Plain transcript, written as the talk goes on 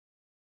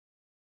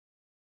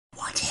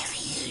Whatever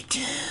you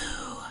do,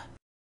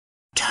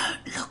 don't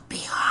look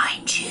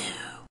behind you.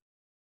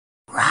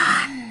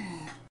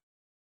 Run!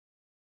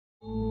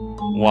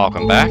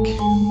 Welcome back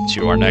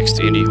to our next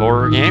indie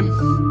horror game,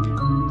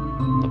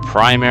 The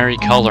Primary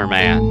Color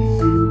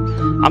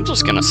Man. I'm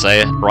just gonna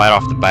say it right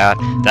off the bat,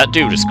 that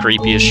dude is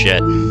creepy as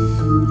shit.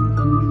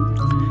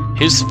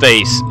 His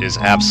face is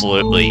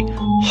absolutely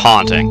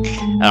haunting,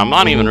 and I'm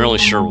not even really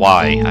sure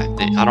why.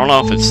 I don't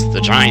know if it's the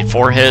giant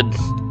forehead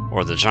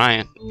or the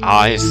giant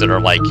eyes that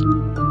are like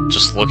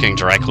just looking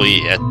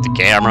directly at the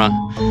camera,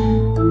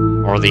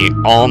 or the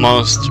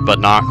almost but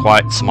not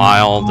quite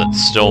smile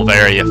that's still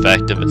very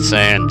effective at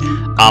saying,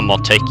 "I'm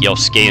gonna take your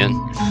skin."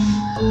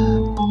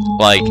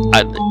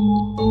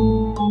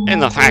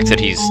 And the fact that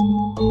he's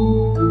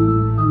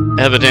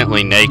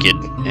evidently naked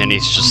and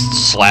he's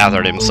just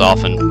slathered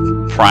himself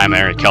in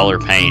primary color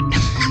paint.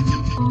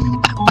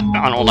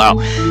 I don't know.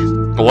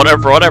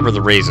 Whatever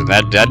the reason,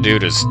 that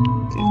dude is,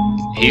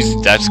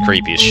 that's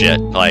creepy as shit.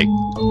 Like,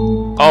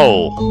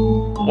 oh,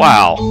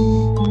 wow.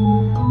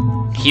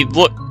 He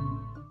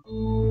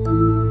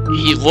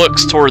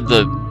looks toward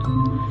the,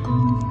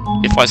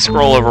 if I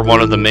scroll over one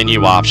of the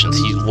menu options,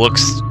 he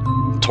looks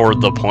toward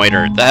the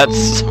pointer.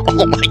 That's,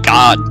 oh my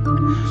god.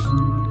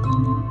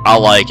 I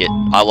like it.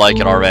 I like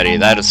it already.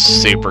 That is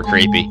super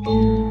creepy.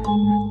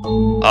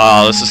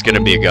 Oh, this is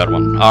gonna be a good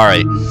one.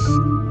 Alright.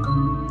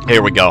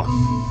 Here we go.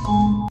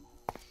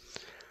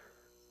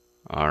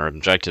 Our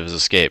objective is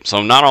escape.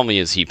 So not only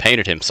is he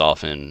painted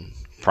himself in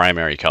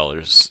primary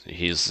colors,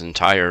 his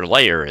entire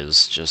layer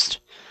is just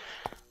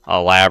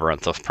a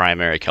labyrinth of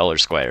primary color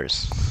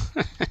squares.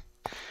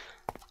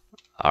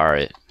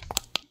 Alright.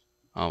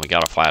 Oh, we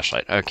got a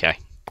flashlight. Okay.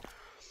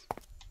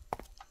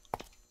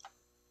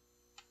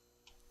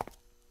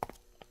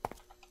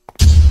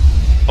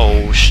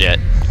 Oh shit.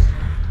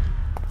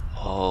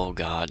 Oh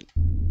god.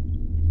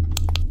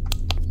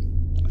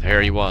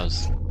 There he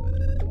was.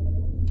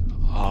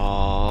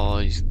 Oh,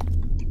 he's...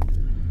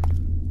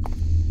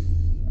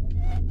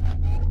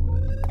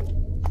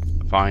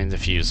 Find the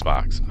fuse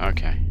box.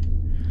 Okay.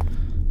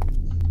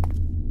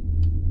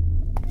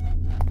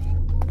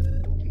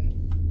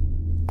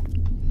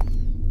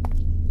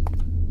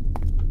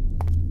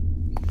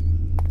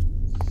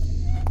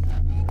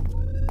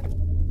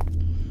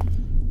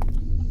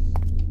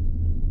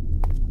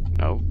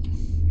 No.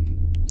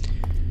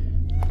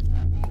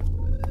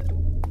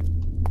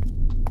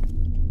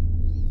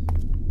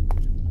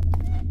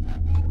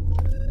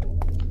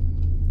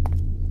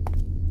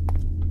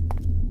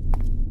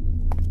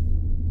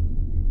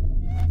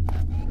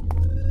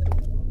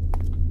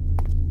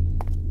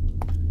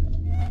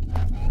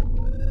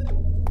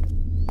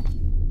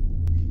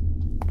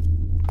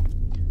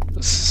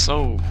 This is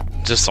so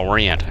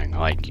disorienting.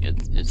 Like,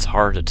 it's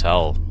hard to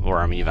tell where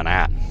I'm even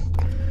at,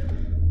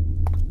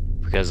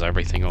 because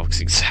everything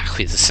looks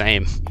exactly the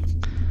same.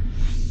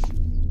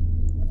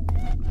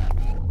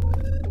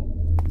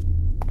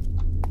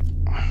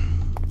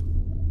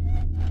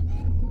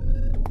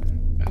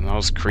 And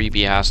those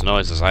creepy ass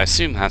noises, I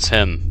assume that's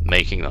him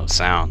making those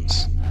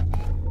sounds.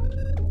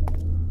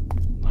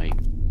 Like,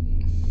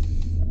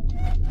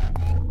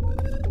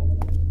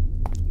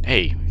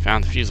 hey, we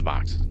found the fuse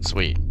box.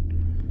 Sweet.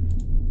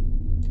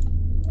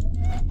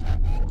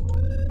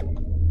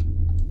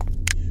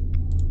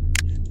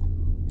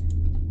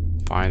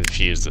 Find the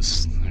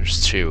fuses.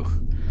 There's two.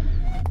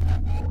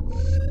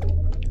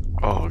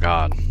 Oh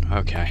god.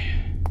 Okay.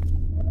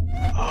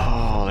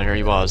 Oh, there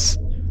he was.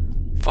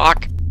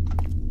 Fuck.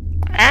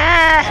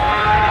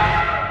 Ah!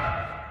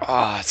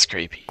 Oh, that's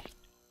creepy.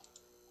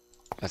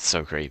 That's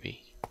so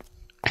creepy.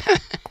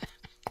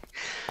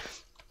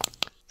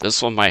 This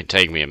one might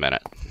take me a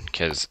minute,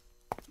 because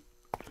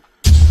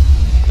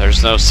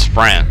there's no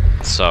sprint,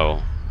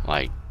 so,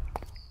 like,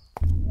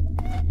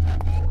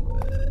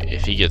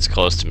 if he gets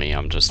close to me,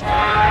 I'm just...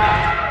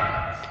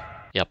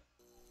 Yep.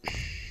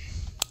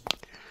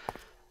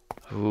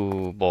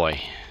 Ooh, boy.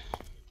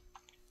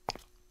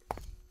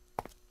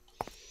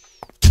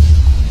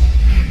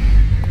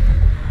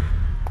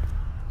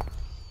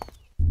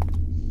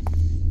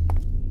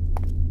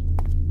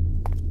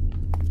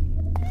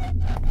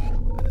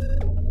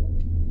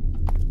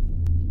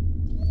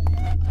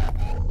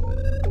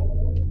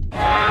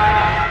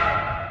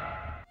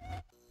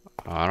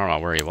 I don't know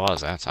where he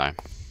was that time.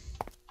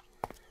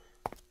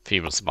 He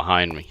was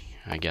behind me,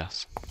 I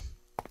guess.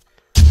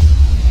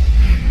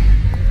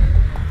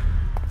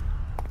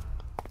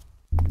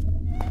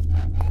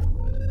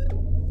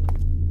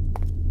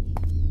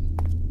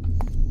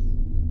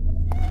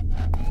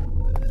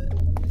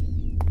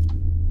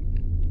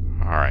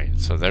 Alright,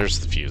 so there's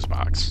the fuse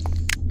box.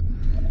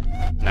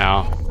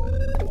 Now...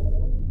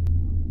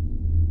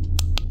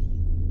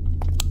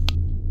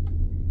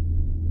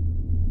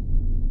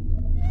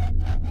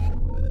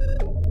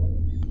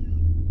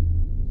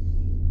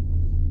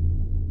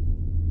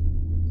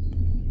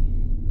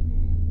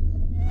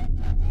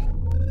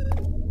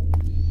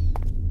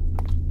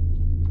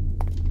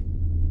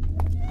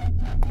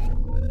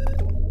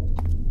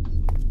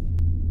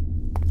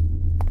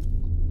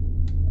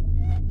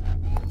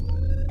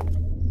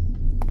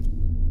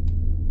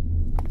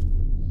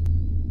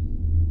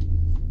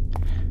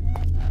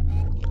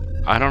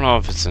 I don't know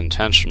if it's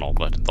intentional,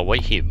 but the way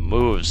he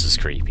moves is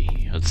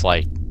creepy. It's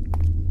like...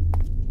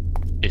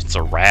 it's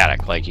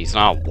erratic, like he's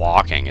not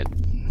walking.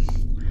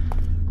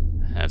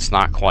 It's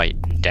not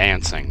quite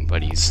dancing,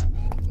 but he's...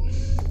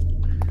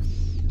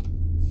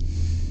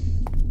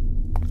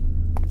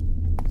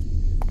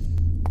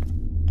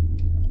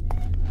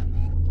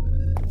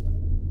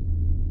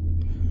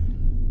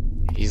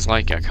 he's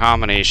like a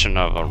combination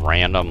of a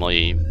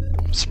randomly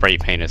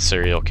spray-painted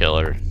serial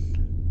killer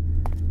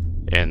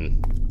and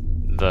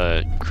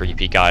the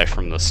creepy guy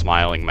from the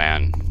Smiling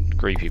Man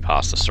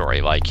creepypasta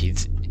story. Like,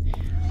 he's...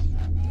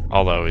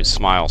 although his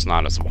smile's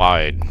not as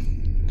wide,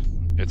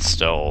 it's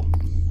still...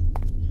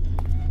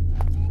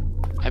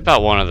 I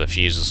bet one of the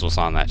fuses was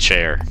on that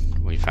chair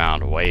we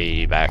found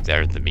way back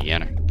there at the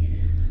beginning.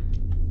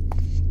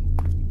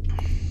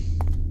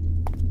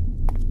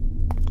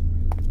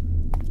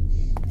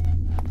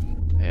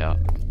 Yeah.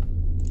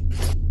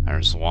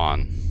 There's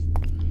one.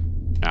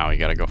 Now we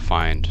gotta go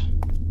find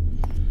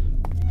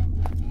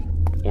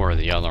where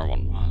the other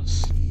one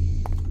was.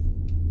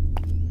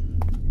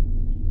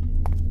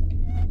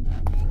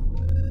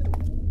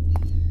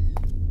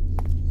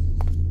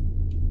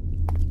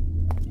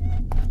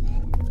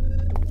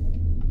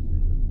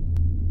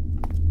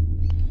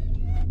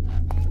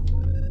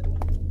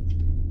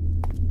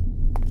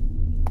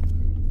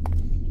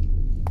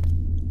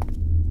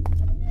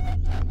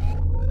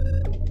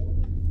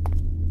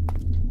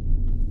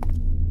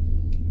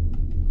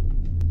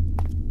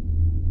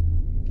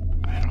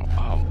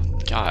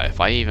 God, if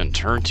I even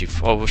turn too...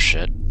 oh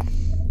shit.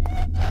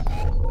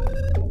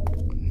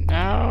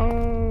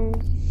 No.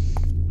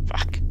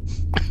 Fuck.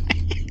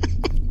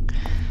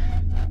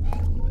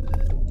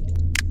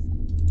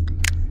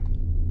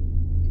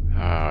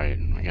 Alright,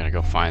 I gotta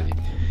go find it.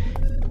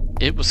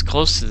 It was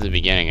close to the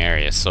beginning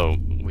area, so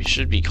we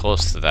should be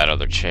close to that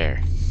other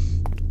chair.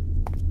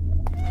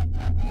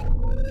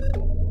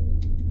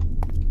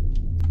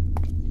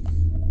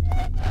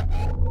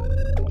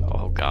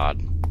 Oh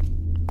god.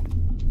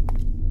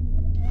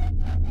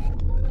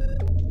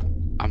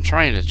 I'm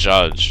trying to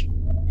judge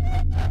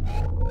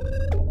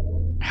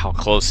how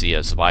close he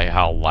is by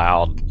how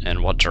loud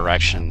and what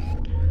direction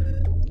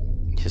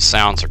his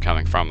sounds are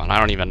coming from, and I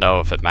don't even know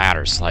if it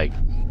matters. Like,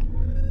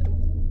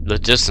 the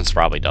distance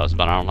probably does,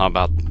 but I don't know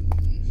about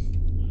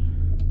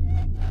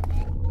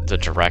the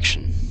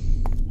direction.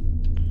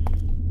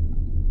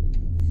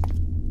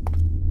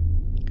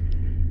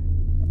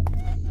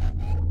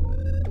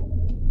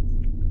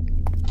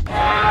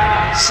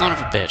 Son of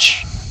a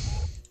bitch.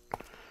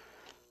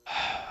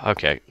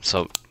 Okay,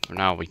 so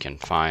now we can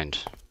find...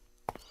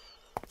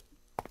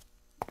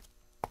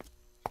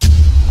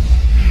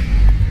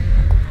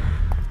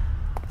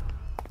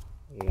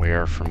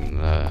 where from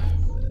the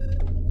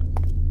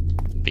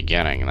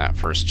beginning that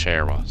first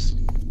chair was.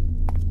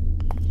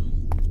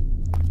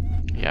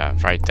 Yeah,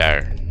 right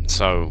there.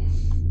 So...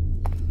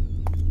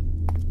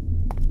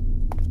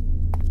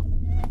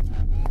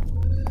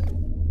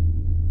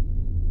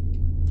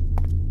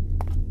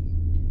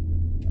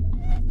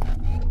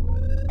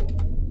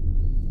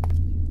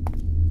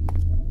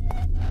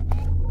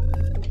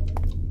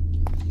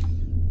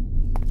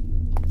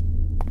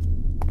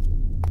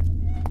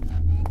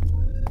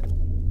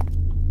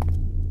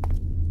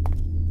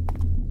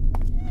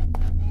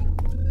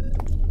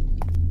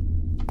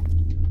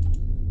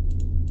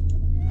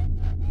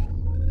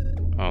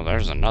 oh,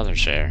 there's another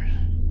chair.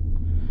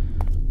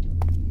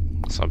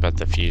 So I bet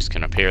the fuse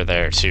can appear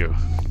there too.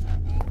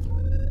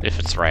 If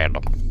it's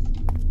random.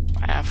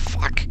 Ah,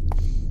 fuck.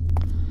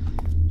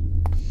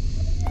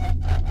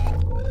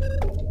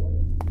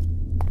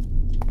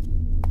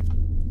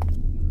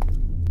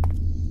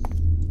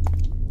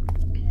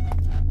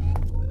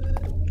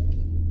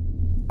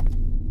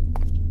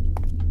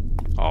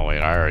 Oh wait,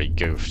 I already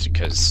goofed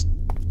because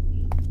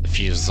the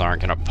fuses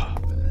aren't gonna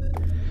pop.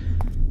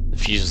 The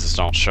fuses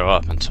don't show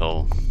up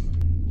until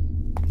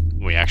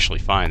we actually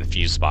find the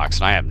fuse box,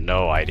 and I have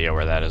no idea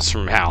where that is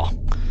from Hal.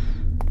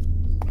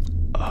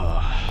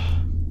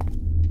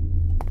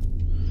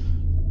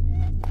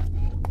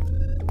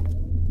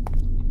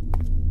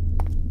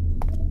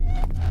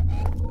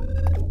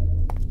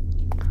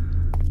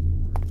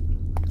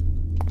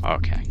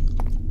 Okay.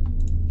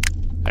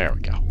 There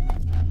we go.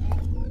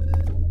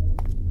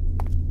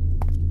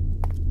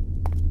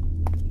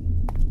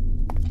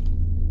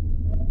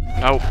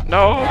 No,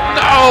 no,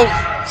 no!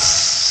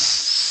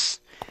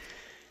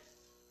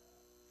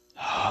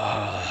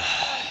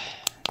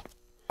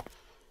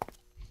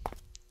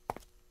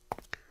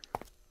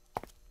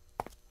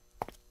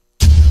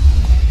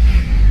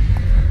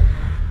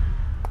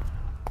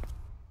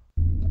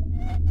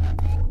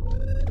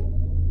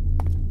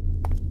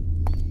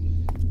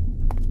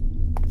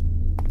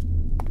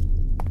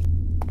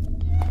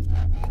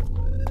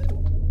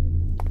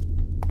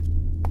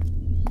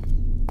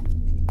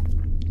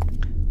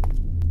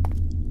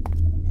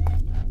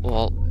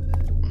 Well,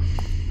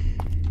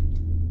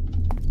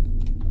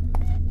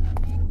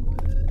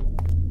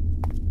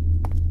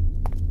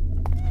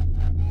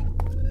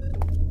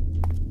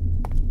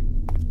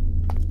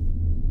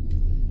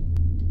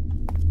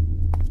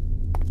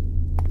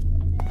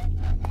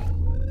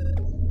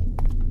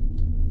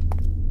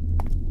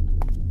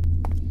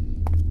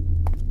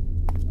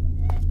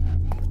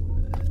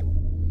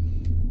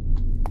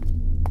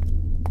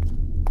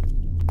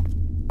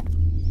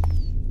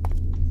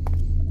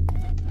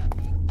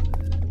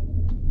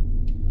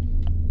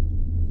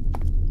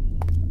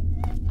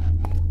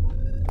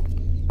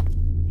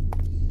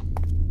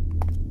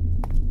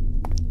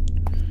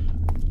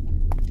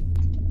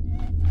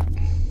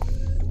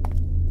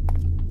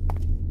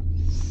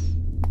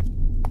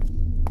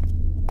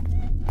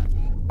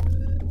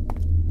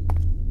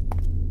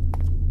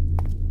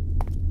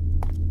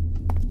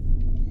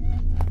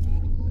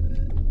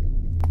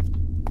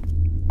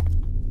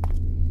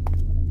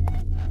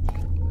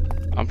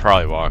 I'm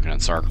probably walking in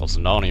circles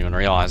and don't even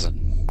realize it.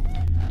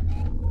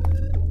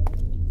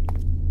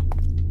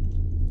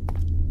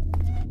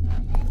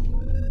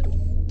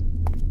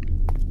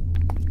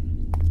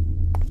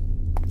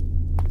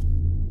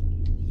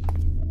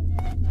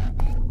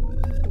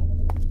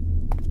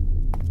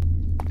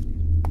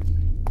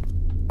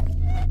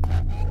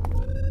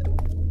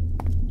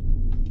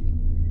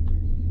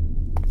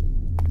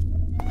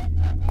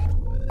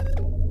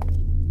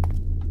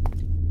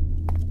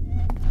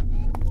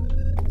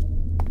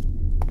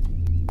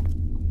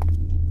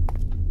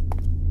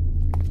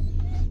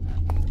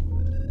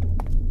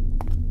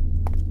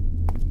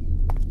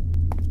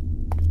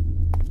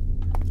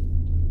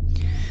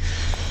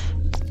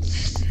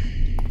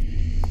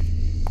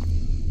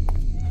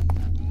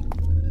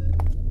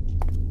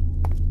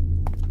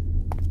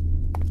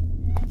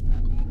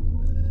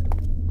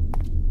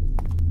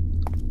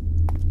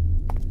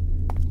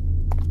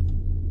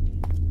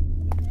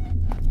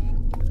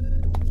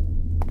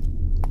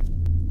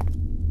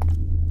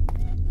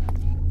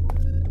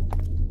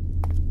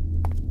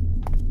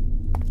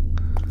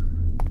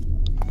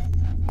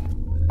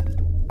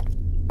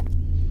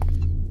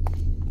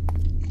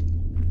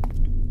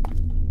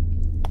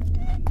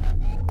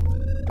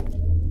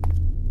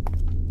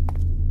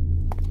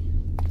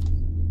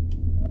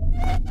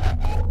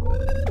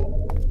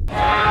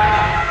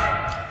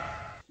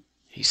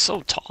 He's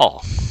so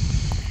tall.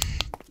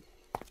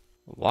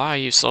 Why are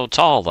you so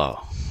tall,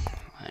 though?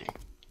 Like...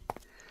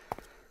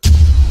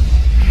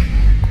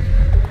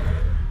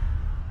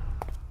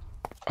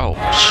 Oh,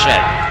 shit.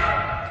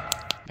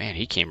 Man,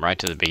 he came right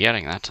to the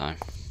beginning that time.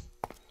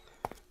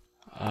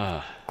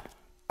 I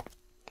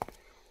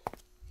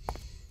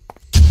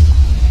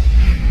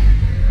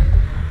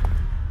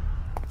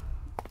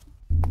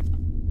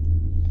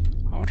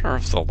wonder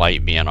if the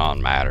light being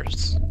on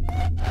matters.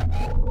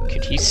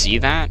 Could he see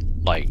that?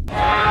 Like...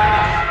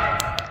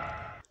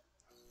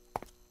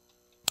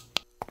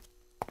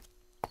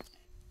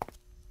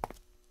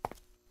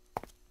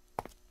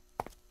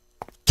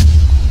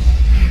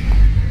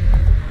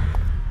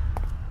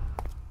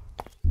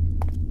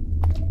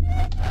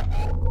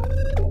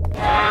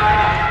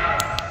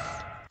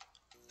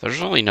 There's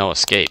really no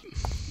escape.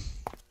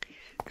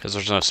 Because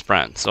there's no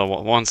sprint. So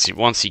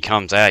once he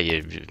comes at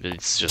you,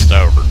 it's just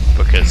over.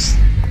 Because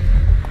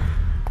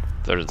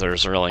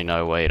there's really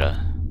no way to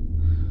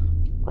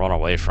run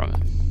away from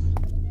it.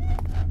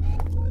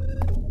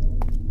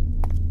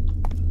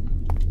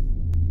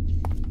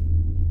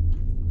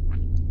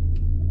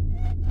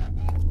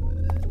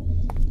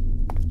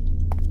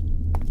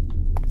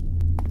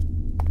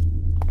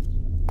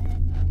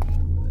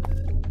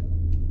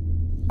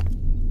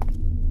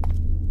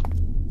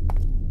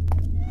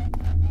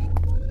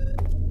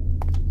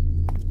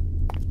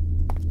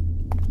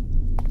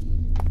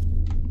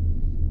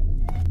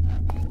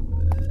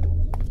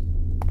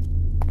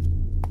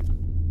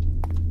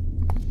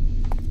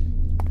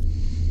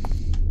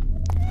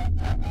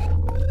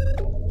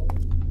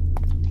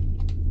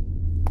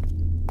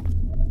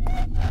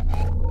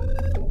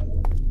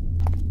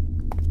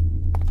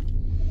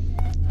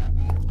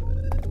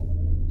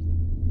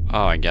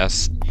 Oh, I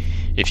guess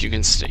if you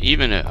can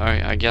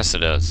I guess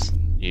it is.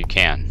 You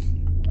can.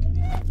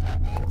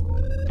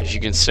 If you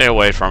can stay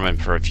away from him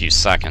for a few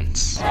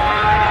seconds,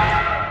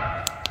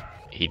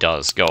 he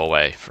does go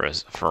away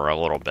for a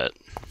little bit.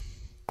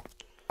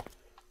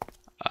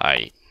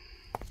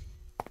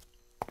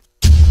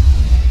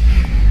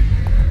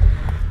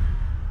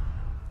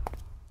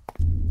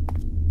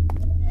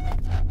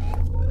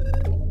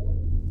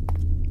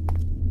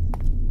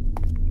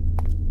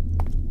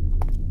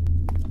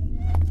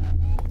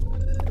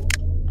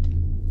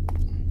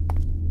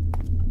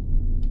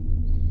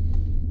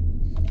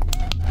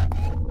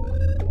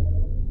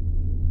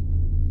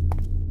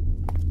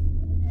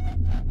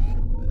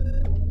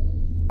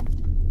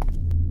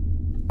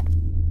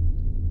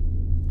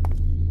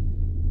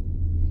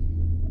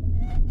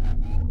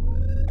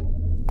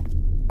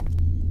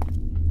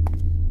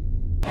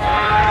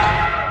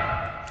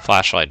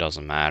 Flashlight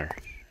doesn't matter.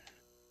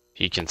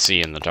 He can see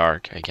in the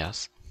dark, I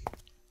guess.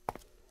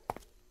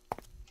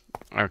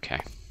 Okay.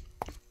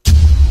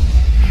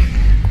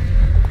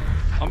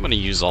 I'm gonna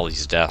use all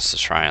these deaths to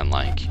try and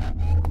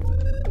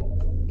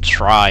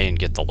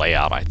get the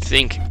layout. I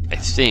think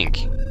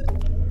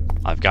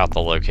I've got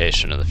the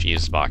location of the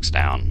fuse box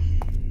down.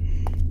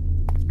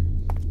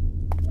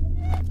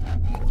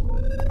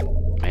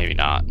 Maybe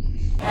not.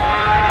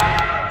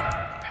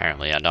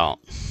 Apparently I don't.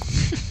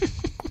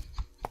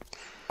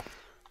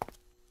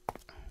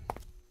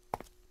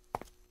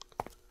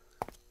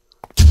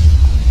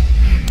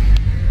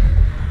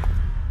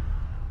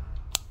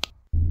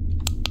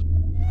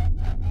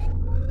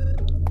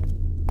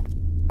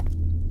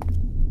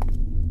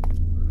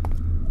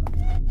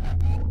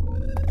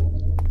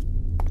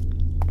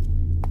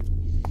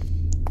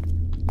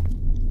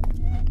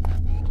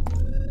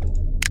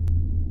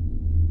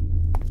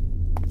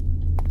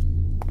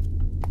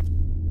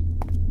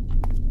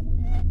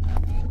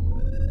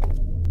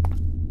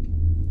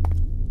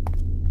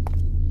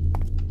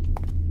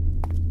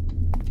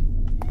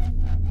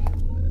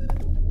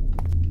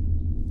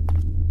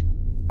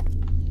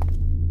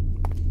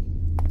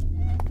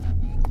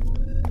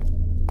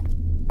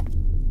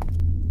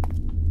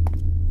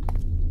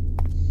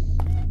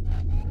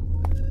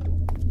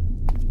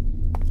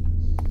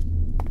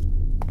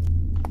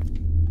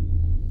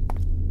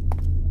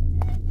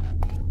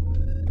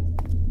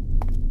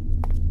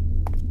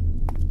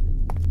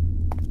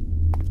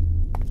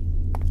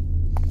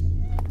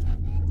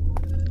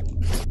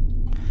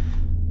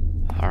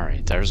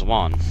 there's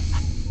one.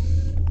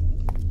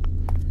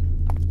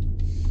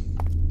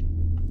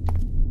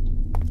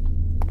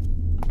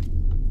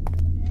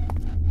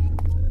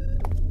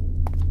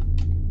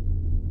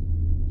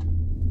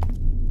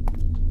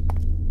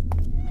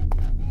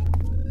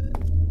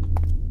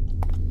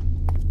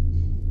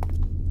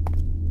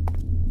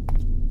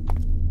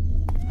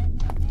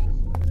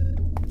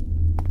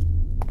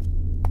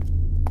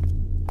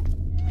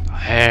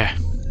 Hey.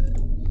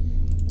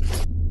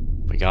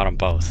 We got them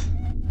both.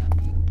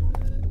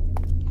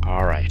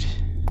 Alright.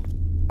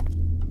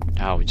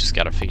 Now we just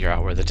gotta figure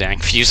out where the dang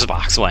fuse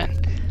box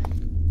went.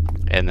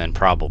 And then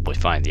probably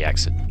find the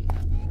exit.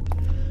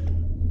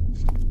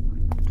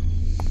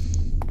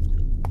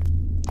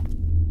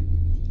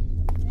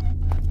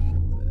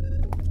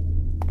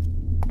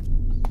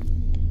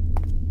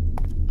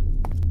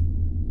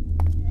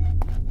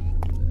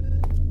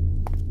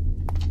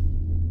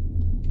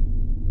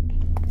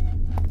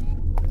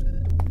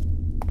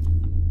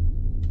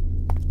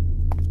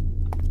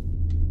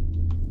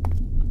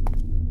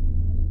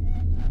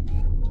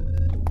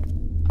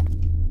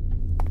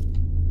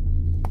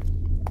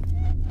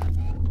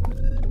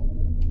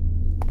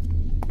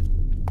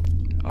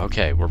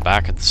 Okay, we're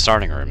back at the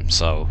starting room,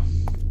 so...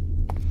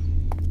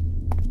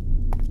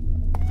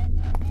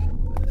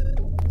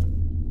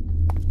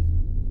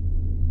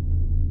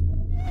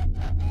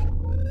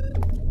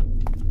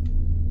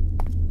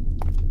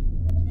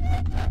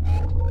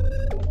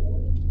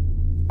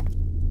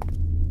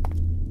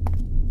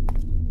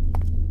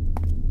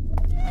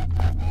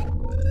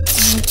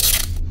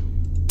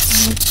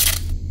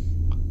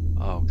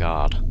 Oh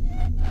god.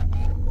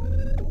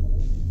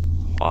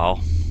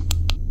 Well,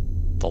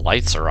 the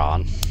lights are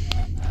on.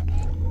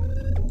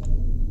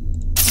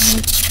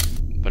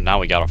 But now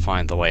we gotta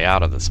find the way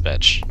out of this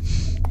bitch.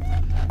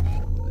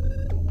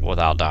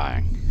 Without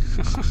dying.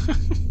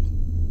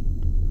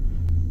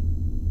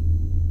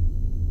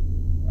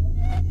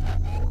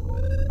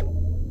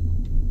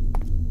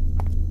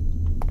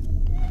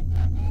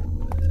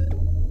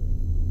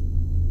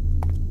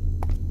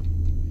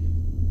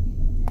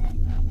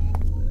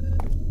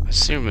 I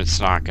assume it's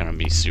not gonna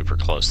be super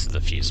close to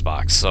the fuse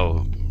box,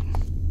 so...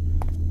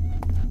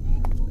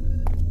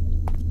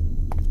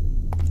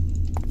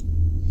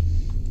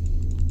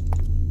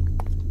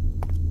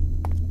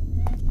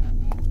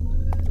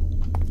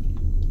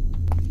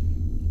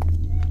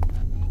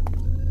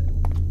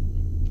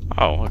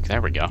 Oh, look, there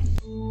we go.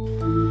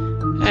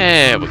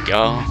 There we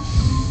go.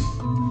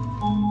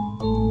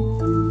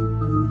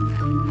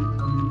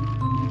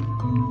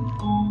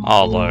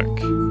 Oh,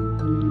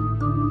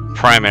 look.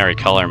 Primary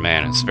Color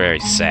Man is very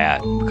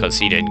sad because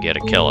he didn't get to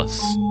kill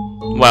us.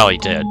 Well, he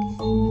did,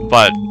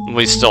 but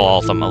we still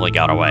ultimately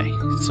got away.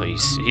 So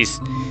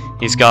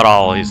he's got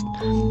all his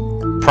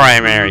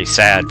primary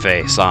sad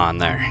face on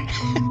there.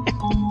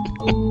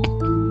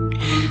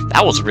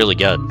 That was really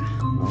good.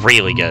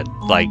 Really good.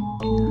 Like,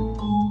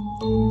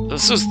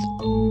 this is,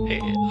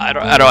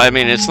 I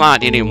mean, it's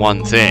not any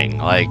one thing.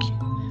 Like,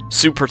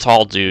 super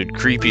tall dude,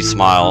 creepy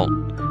smile,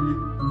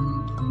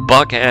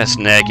 buck-ass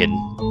naked,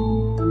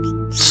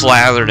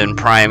 slathered in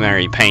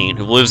primary paint,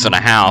 who lives in a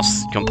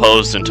house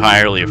composed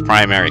entirely of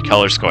primary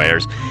color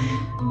squares.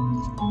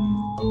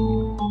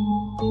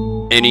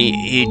 And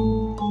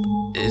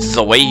it's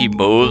the way he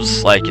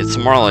moves, like, it's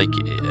more like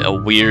a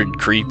weird,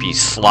 creepy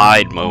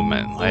slide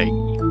movement. Like,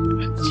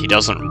 he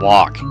doesn't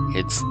walk.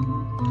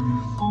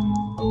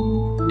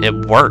 It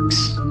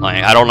works.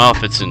 Like, I don't know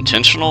if it's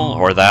intentional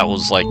or that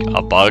was like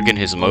a bug in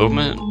his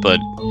movement, but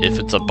if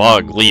it's a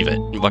bug, leave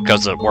it,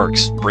 because it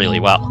works really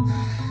well.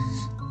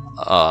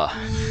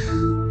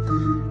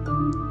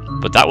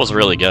 But that was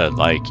really good.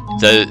 Like,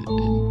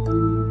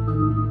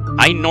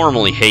 I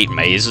normally hate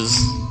mazes,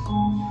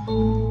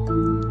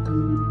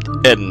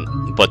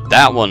 but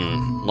that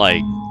one,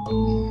 like,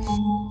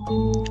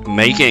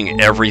 making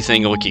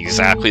everything look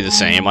exactly the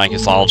same, like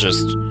it's all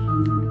just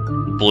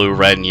blue,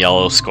 red, and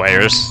yellow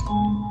squares,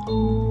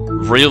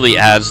 really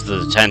adds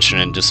to the tension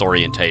and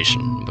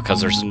disorientation, because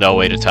there's no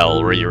way to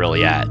tell where you're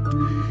really at.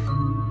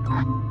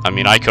 I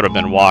mean, I could have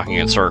been walking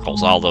in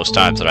circles all those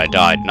times that I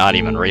died, not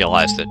even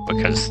realized it,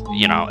 because,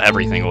 you know,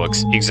 everything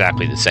looks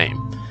exactly the same.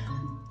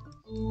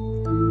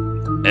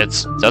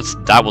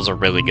 That was a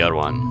really good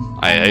one.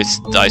 I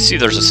see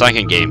there's a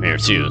second game here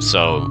too,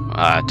 so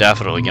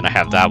definitely gonna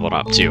have that one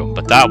up too.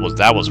 But that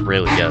was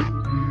really good.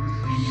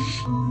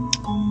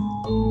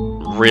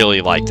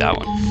 Really liked that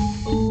one.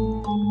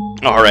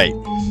 All right.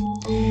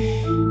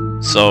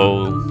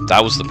 So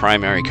that was the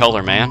Primary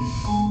Color Man.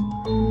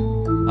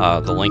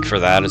 The link for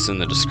that is in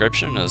the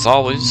description. As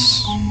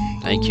always,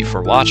 thank you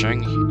for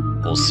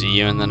watching. We'll see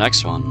you in the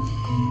next one.